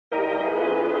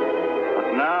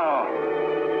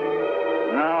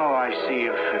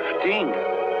thing.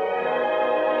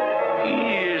 He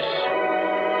is...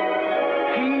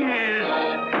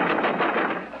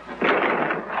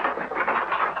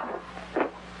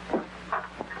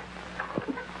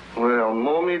 Well,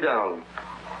 mow me down.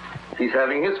 He's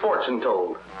having his fortune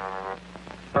told.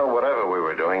 Well, whatever we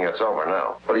were doing, it's over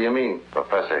now. What do you mean?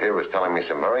 Professor here was telling me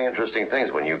some very interesting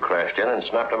things when you crashed in and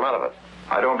snapped him out of it.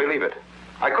 I don't believe it.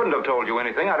 I couldn't have told you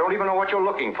anything. I don't even know what you're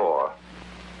looking for.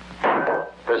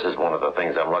 This is one of the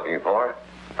things I'm looking for,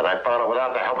 and I found it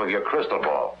without the help of your crystal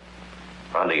ball.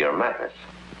 Under your mattress.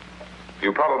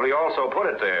 You probably also put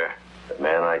it there. The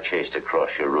man I chased across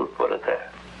your route put it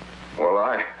there. Well,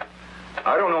 I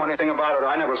don't know anything about it.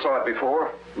 I never saw it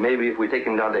before. Maybe if we take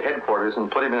him down to headquarters and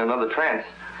put him in another trance,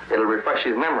 it'll refresh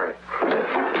his memory.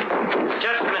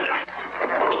 Just a minute.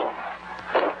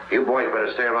 You boys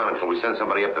better stay around until we send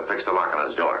somebody up to fix the lock on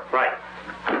his door. Right.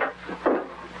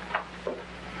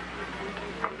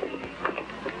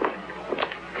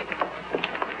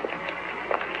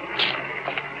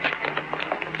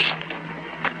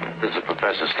 This is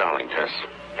Professor Starling, Tess.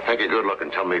 Take a good look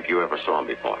and tell me if you ever saw him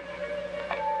before.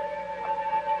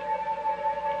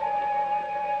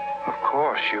 Of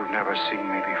course, you've never seen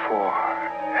me before,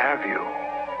 have you?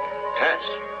 Tess.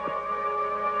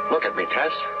 Look at me,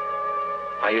 Tess.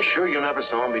 Are you sure you never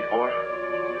saw him before?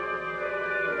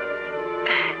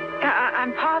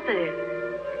 I'm positive.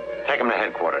 Take him to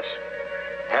headquarters.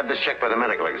 Have this checked by the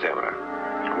medical examiner.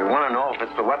 We want to know if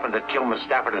it's the weapon that killed Miss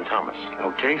Stafford and Thomas.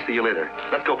 Okay, see you later.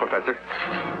 Let's go, Professor.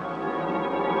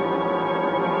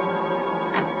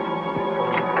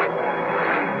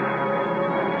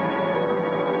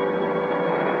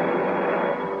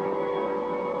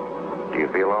 Do you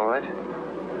feel all right?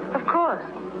 Of course.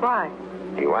 Why?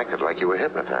 You acted like you were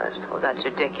hypnotized. Oh, that's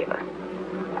ridiculous.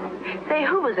 Say,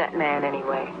 who was that man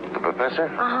anyway? The professor?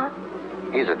 Uh-huh.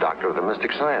 He's a doctor of the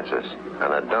mystic sciences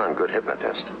and a darn good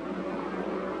hypnotist.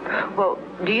 Well,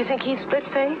 do you think he's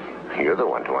split-faced? You're the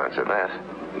one to answer that.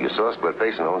 You saw Split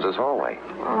Face in Owens' hallway.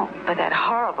 Oh, but that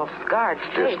horrible scarred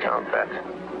face. Discount that.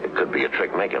 It could be a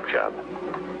trick makeup job.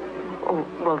 Oh,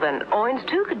 well, then Owens,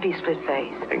 too, could be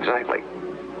split-faced. Exactly.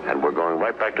 And we're going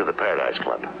right back to the Paradise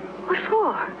Club. What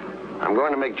for? I'm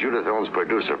going to make Judith Owens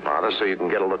producer, Father, so you can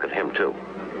get a look at him, too.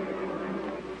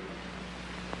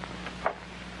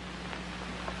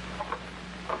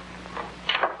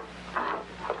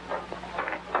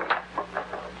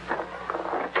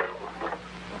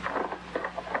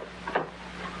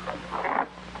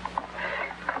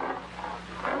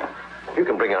 You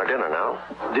can bring our dinner now.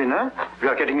 Dinner? We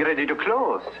are getting ready to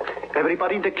close.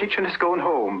 Everybody in the kitchen is going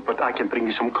home, but I can bring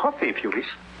you some coffee if you wish.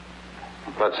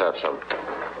 Let's have some.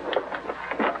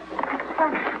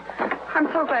 I'm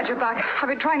so glad you're back. I've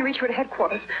been trying to reach you at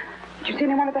headquarters. Did you see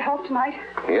anyone at the house tonight?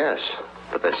 Yes,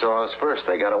 but they saw us first.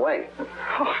 They got away.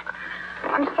 Oh,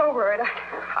 I'm so worried.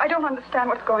 I don't understand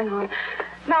what's going on.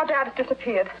 Now Dad has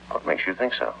disappeared. What makes you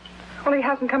think so? Well, he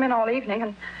hasn't come in all evening,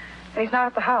 and he's not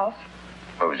at the house.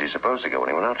 Where was he supposed to go when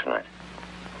he went out tonight?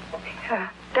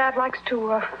 Dad likes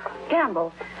to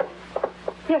gamble.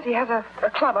 Yes, he has a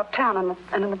club uptown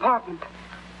and an apartment.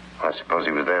 I suppose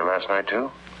he was there last night, too?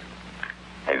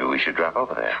 Maybe we should drop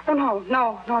over there. Oh,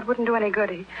 no, it wouldn't do any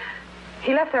good.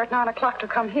 He left there at 9 o'clock to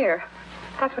come here.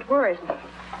 That's what worries me.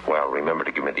 Well, remember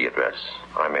to give me the address.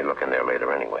 I may look in there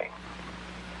later anyway.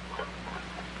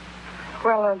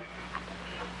 Well,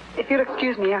 if you'll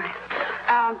excuse me,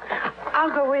 I'll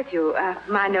go with you.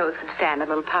 My nose would stand a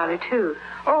little powder, too.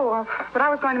 Oh, but I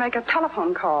was going to make a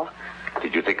telephone call.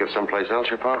 Did you think of someplace else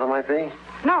your father might be?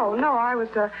 No, I was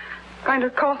going to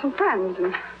call some friends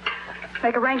and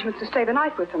make arrangements to stay the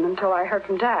night with them until I heard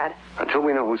from Dad. Until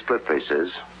we know who Splitface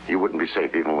is, you wouldn't be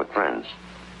safe even with friends.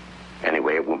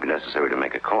 Anyway, it won't be necessary to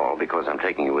make a call because I'm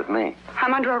taking you with me.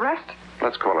 I'm under arrest?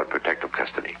 Let's call it protective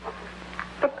custody.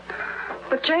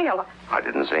 But jail. I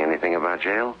didn't say anything about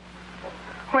jail.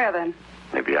 Where then?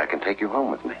 Maybe I can take you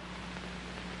home with me.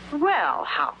 Well,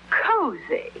 how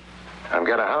cozy. I've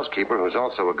got a housekeeper who's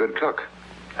also a good cook.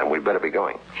 And we'd better be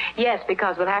going. Yes,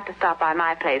 because we'll have to stop by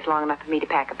my place long enough for me to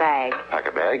pack a bag. Pack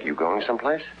a bag? You going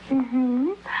someplace?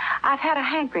 Mm-hmm. I've had a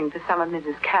hankering for some of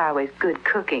Mrs. Carraway's good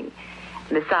cooking.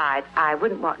 Besides, I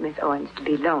wouldn't want Miss Owens to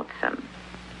be lonesome.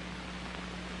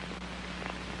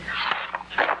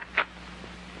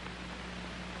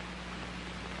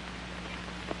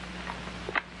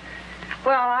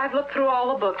 Well, I've looked through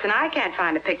all the books, and I can't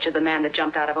find a picture of the man that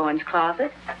jumped out of Owens'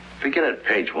 closet. Begin at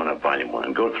page 1 of volume 1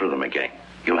 and go through them again.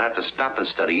 You'll have to stop and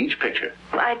study each picture.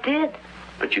 Well, I did.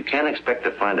 But you can't expect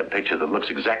to find a picture that looks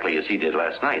exactly as he did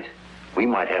last night. We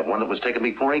might have one that was taken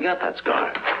before he got that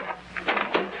scar.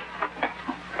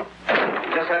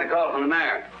 Just had a call from the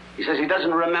mayor. He says he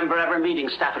doesn't remember ever meeting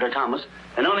Stafford or Thomas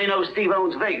and only knows Steve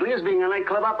Owens vaguely as being a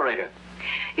nightclub operator.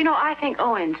 You know, I think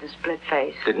Owens is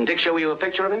split-faced. Didn't Dick show you a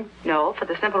picture of him? No, for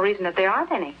the simple reason that there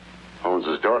aren't any.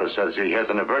 Owens' daughter says he has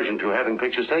an aversion to having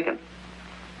pictures taken.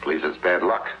 Believes it's bad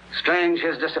luck. Strange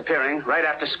his disappearing right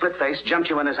after Splitface jumped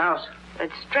you in his house.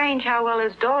 It's strange how well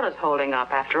his daughter's holding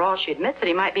up. After all, she admits that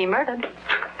he might be murdered.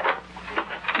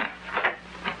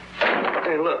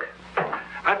 Hey, look.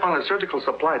 I found a surgical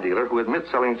supply dealer who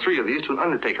admits selling 3 of these to an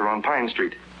undertaker on Pine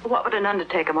Street. What would an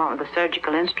undertaker want with a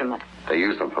surgical instrument? They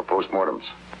use them for postmortems.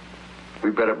 We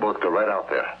better both go right out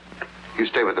there. You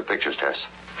stay with the pictures, Tess.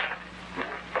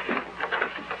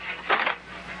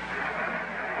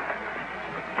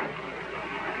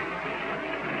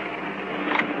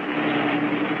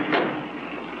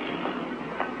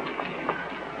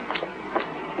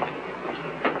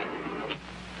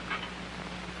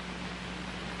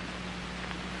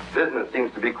 Business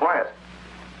seems to be quiet.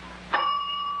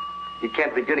 He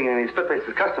can't be getting any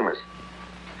Splitface's customers.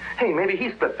 Hey, maybe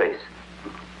he's Splitface.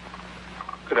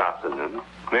 Good afternoon.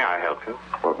 May I help you?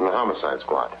 Well, from the homicide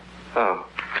squad. Oh,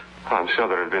 I'm sure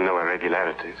there have been no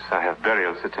irregularities. I have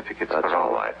burial certificates. That's for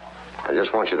all right. I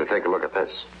just want you to take a look at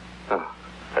this. Oh,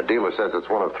 A dealer says it's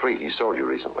one of 3 he sold you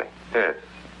recently. yes.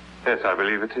 Yes, I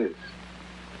believe it is.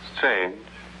 Strange.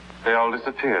 They all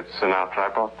disappeared soon after I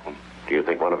bought them. Do you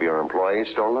think one of your employees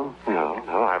stole them? No,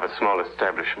 I have a small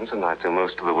establishment and I do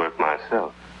most of the work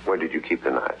myself. Where did you keep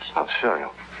the knives? I'll show you.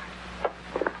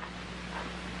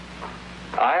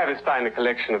 I have as fine a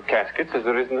collection of caskets as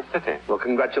there is in the city. Well,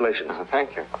 congratulations.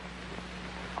 Thank you.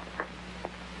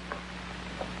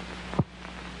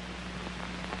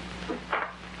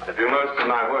 I do most of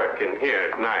my work in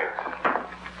here at night.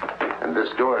 And this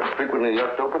door is frequently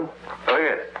left open? Oh,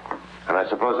 yes. And I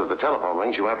suppose if the telephone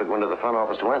rings, you have to go into the front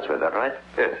office to answer it, that right?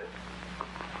 Yes.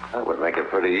 That would make it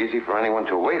pretty easy for anyone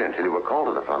to wait until you were called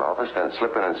to the front office, then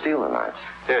slip in and steal the knives.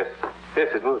 Yes. Yes,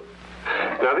 it would.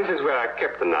 Now, this is where I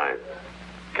kept the knives.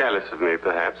 Careless of me,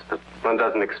 perhaps, but one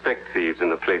doesn't expect thieves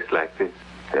in a place like this.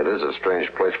 It is a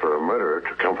strange place for a murderer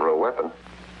to come for a weapon.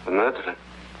 A murderer?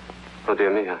 Oh,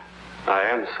 dear me, I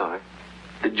am sorry.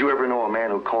 Did you ever know a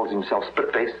man who calls himself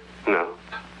Splitface? No.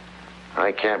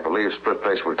 I can't believe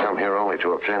Splitface would come here only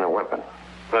to obtain a weapon.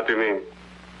 What do you mean?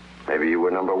 Maybe you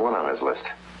were number 1 on his list.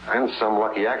 And some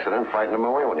lucky accident frightened him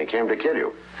away when he came to kill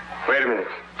you. Wait a minute.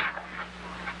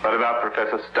 What about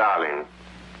Professor Starling?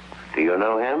 Do you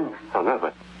know him? Oh, no,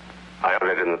 but I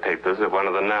read in the papers that one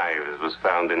of the knives was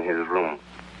found in his room.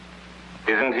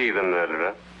 Isn't he the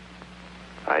murderer?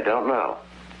 I don't know.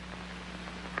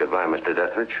 Goodbye, Mr.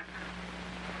 Dethridge.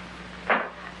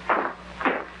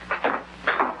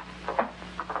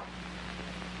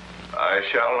 I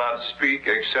shall not speak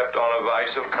except on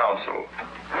advice of counsel.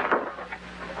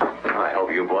 I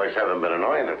hope you boys haven't been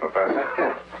annoying the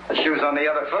professor. The shoe's on the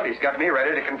other foot. He's got me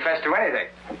ready to confess to anything.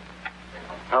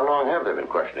 How long have they been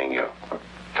questioning you?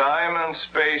 Time and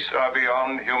space are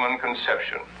beyond human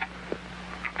conception.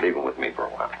 Leave him with me for a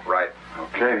while. Right.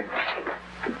 Okay.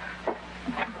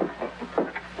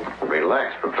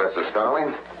 Relax, Professor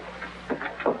Starling.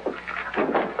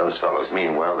 Those fellows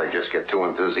mean well. They just get too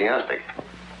enthusiastic.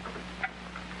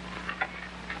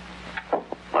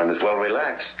 Might as well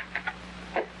relax.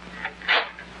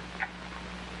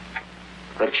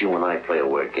 Let you and I play a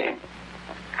word game.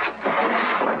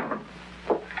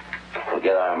 We'll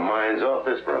get our minds off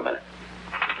this for a minute.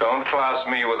 Don't class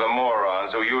me with the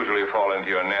morons who usually fall into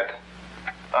your net.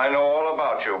 I know all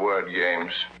about your word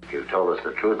games. If you told us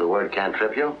the truth, the word can't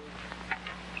trip you?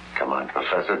 Come on,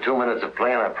 Professor. 2 minutes of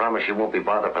play, and I promise you won't be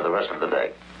bothered for the rest of the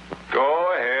day.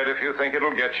 Go ahead if you think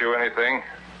it'll get you anything.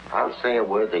 I'll say a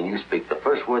word, then you speak the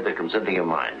first word that comes into your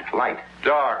mind. Light.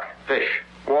 Dark. Fish.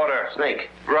 Water. Snake.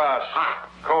 Grass. Hot.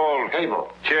 Cold.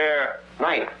 Table. Chair.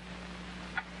 Knife.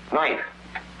 Knife.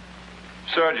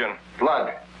 Surgeon.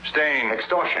 Blood. Stain.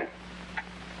 Extortion.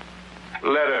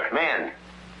 Letter. Man.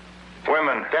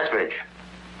 Women. Dethridge.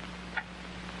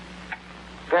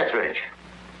 Dethridge.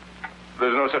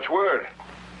 There's no such word.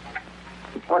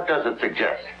 What does it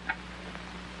suggest?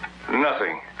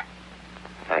 Nothing.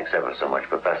 Thanks ever so much,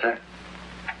 Professor.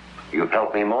 You've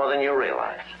helped me more than you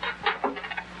realize.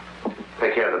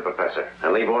 Take care of the professor,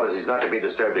 and leave orders he's not to be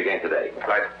disturbed again today.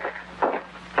 Right.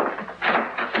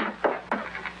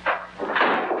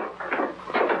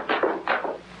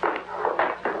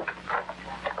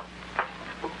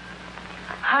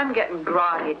 I'm getting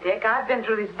groggy, Dick. I've been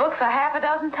through these books a half a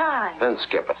dozen times. Then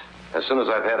skip it. As soon as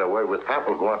I've had a word with Pap,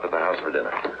 we'll go out to the house for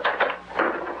dinner.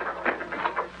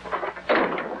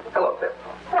 Hello, Pip.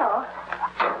 Hello.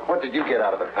 What did you get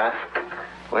out of it, Pat?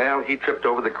 Well, he tripped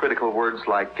over the critical words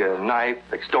like knife,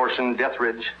 extortion,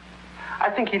 Dethridge. I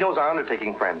think he knows our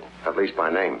undertaking friend. At least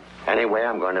by name. Anyway,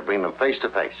 I'm going to bring them face to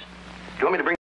face. Do you want me to bring